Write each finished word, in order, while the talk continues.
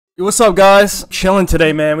What's up, guys? Chilling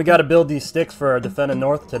today, man. We gotta build these sticks for Defend the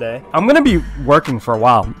North today. I'm gonna be working for a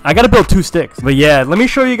while. I gotta build 2 sticks. But yeah, let me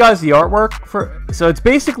show you guys the artwork for. So it's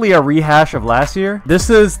basically a rehash of last year.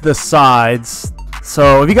 This is the sides.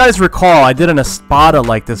 So if you guys recall, I did an Espada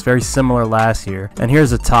like this, very similar last year. And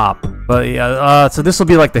here's the top. But yeah, so this will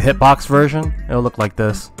be like the hitbox version. It'll look like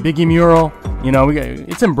this. Biggie mural. You know,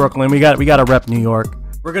 it's in Brooklyn. We gotta rep New York.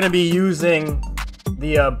 We're gonna be using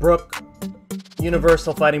the Brook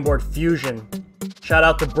Universal Fighting Board Fusion. Shout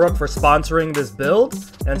out to Brook for sponsoring this build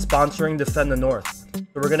and sponsoring Defend the North. So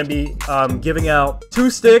we're going to be giving out 2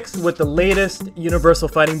 sticks with the latest Universal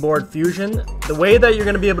Fighting Board Fusion. The way that you're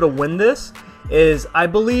going to be able to win this is, I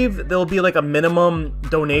believe there'll be like a minimum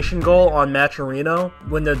donation goal on Matcherino.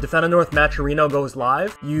 When the Defend the North Matcherino goes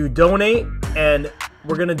live, you donate, and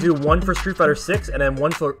we're gonna do 1 for Street Fighter 6 and then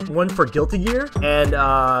one for Guilty Gear, and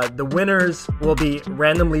the winners will be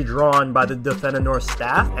randomly drawn by the Defend the North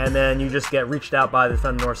staff, and then you just get reached out by the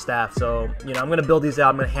Defend the North staff. So, you know, I'm gonna build these out.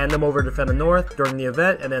 I'm gonna hand them over to Defend the North during the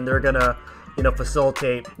event, and then they're gonna, you know,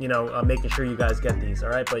 facilitate, you know, making sure you guys get these. All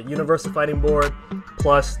right, but Universal Fighting Board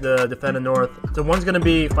plus the Defend the North. So one's gonna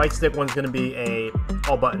be Fightstick, one's gonna be a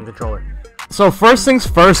all-button controller. So first things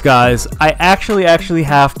first, guys, I actually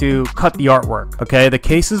have to cut the artwork, okay? The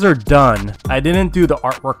cases are done. I didn't do the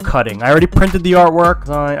artwork cutting. I already printed the artwork.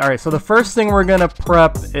 Alright, so the first thing we're gonna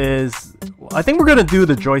prep is, I think we're gonna do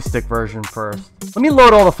the joystick version first. Let me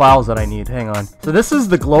load all the files that I need, hang on. So this is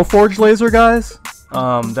the Glowforge laser, guys,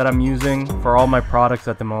 that I'm using for all my products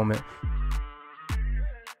at the moment.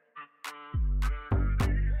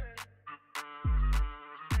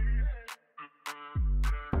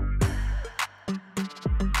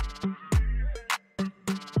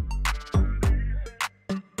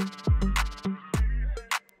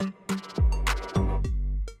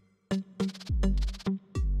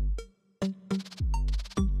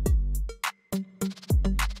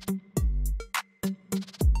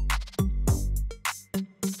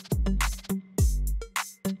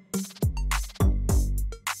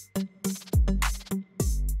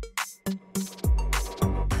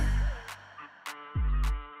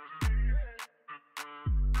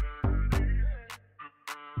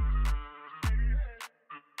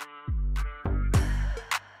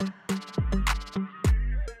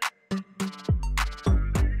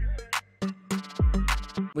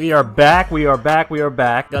 We are back, we are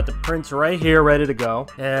back. Got the prints right here ready to go.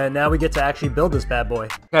 And now we get to actually build this bad boy.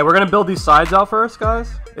 Okay, we're gonna build these sides out first,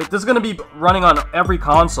 guys. This is gonna be running on every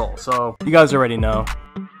console, so you guys already know.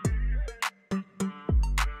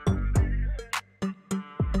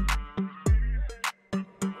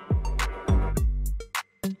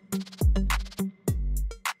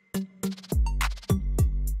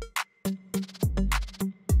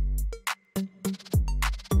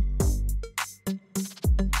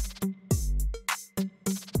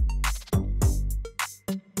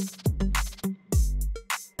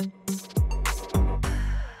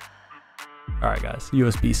 Alright, guys,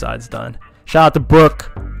 USB side's done. Shout out to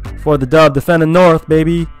Brook for the dub. Defend the North,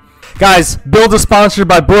 baby. Guys, build is sponsored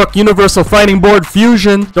by Brook Universal Fighting Board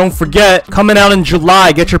Fusion. Don't forget, coming out in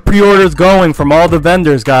July. Get your pre-orders going from all the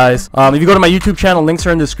vendors, guys. If you go to my YouTube channel, links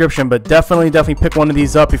are in the description. But definitely pick one of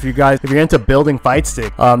these up if you're into building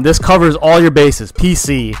Fightstick. This covers all your bases: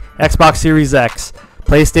 PC, Xbox Series X,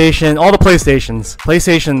 PlayStation, all the PlayStations,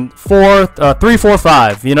 PlayStation 4, 3, 4,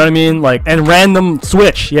 5, you know what I mean? Like, and random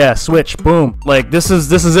Switch, yeah, Switch, boom. Like, this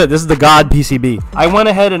is it. This is the God PCB. I went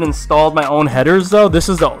ahead and installed my own headers, though. This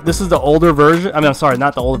is the older version. I mean, I'm sorry,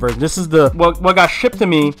 not the older version. This is the what got shipped to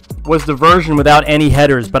me was the version without any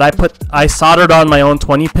headers. But I soldered on my own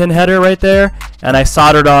 20-pin header right there, and I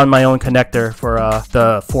soldered on my own connector for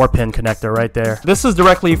the 4-pin connector right there. This is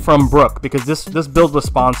directly from Brook because this build was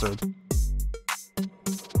sponsored.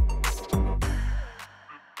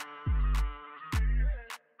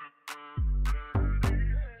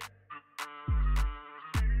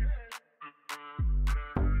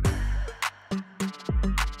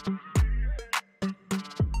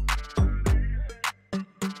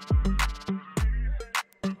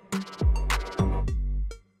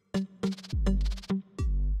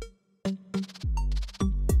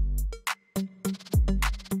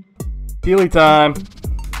 Peely time.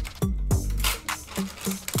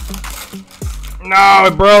 No,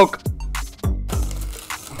 it broke.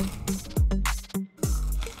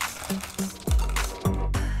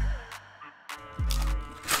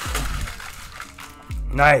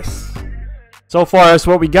 Nice. So far, that's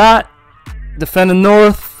what we got. Defend the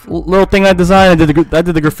North. Little thing I designed. I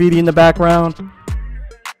did the graffiti in the background.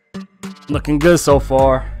 Looking good so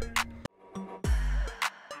far.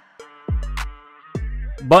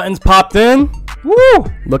 Buttons popped in. Woo!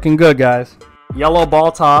 Looking good, guys. Yellow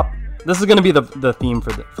ball top. This is gonna be the theme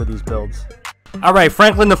for these builds. All right,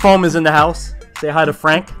 Franklin the Foam is in the house. Say hi to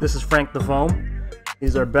Frank. This is Frank the Foam.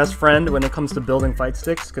 He's our best friend when it comes to building fight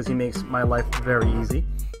sticks because he makes my life very easy.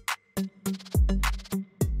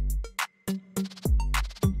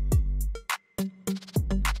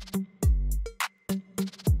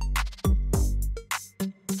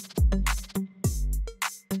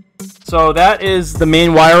 So that is the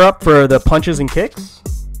main wire up for the punches and kicks.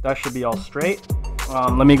 That should be all straight.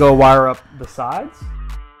 Let me go wire up the sides.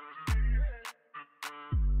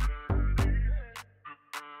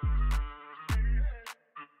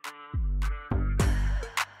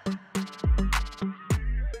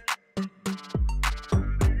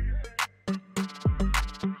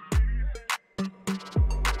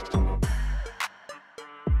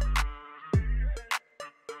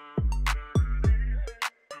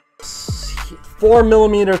 Four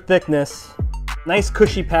millimeter thickness. Nice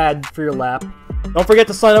cushy pad for your lap. Don't forget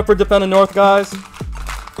to sign up for Defend the North, guys.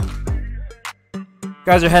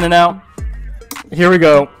 Guys are heading out. Here we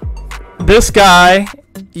go. This guy,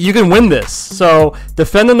 you can win this. So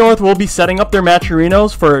Defend the North will be setting up their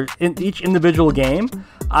matcherinos for each individual game.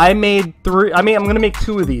 I made three. I'm gonna make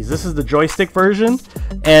two of these. This is the joystick version,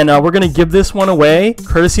 and we're gonna give this one away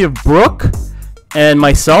courtesy of Brook and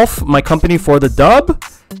myself, my company, for the dub.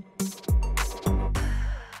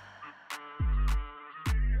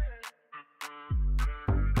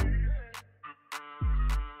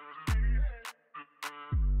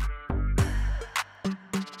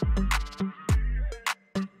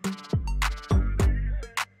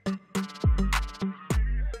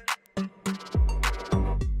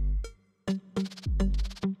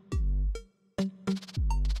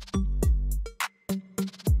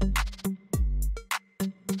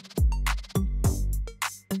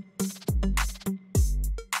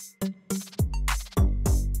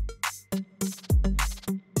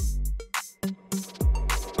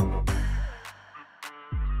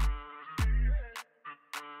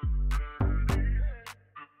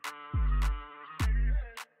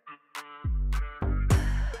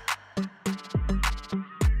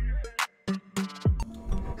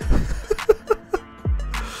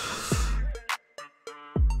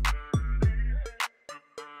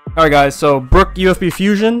 Alright guys, so Brook UFB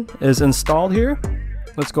Fusion is installed here.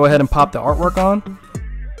 Let's go ahead and pop the artwork on.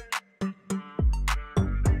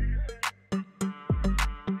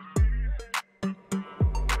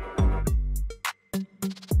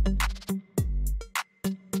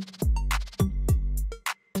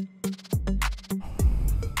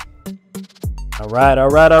 Alright,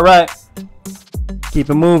 alright, alright. Keep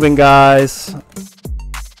it moving, guys.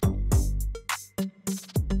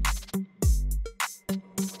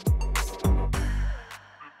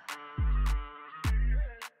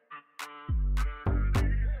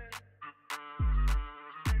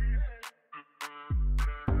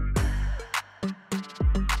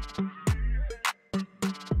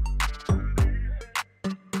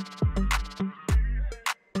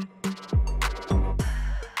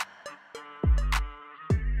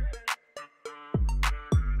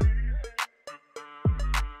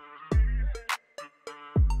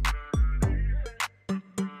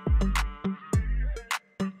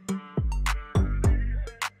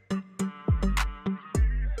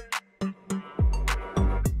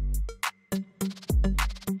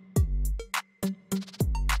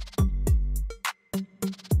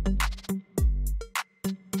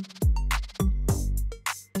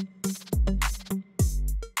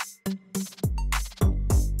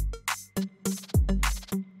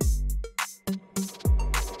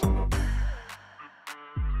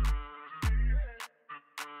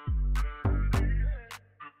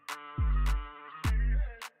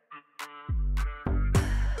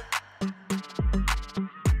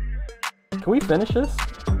 Can we finish this?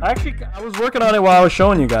 I was working on it while I was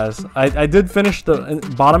showing you guys. I did finish the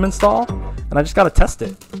bottom install, and I just gotta test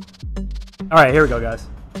it. Alright, here we go, guys.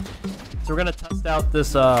 So we're gonna test out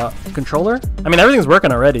this controller. I mean, everything's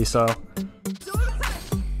working already, so...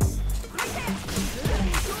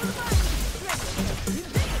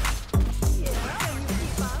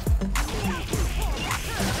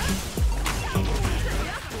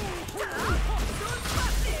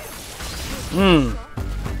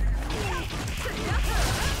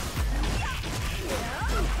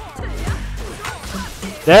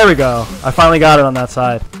 There we go. I finally got it on that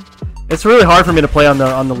side. It's really hard for me to play on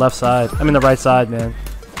the left side. I mean the right side, man.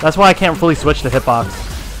 That's why I can't fully switch to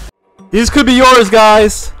hitbox. These could be yours,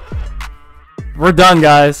 guys. We're done,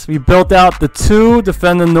 guys. We built out the 2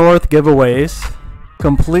 Defend the North giveaways.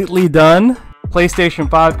 Completely done. PlayStation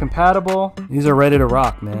 5 compatible. These are ready to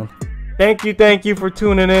rock, man. Thank you for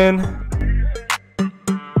tuning in.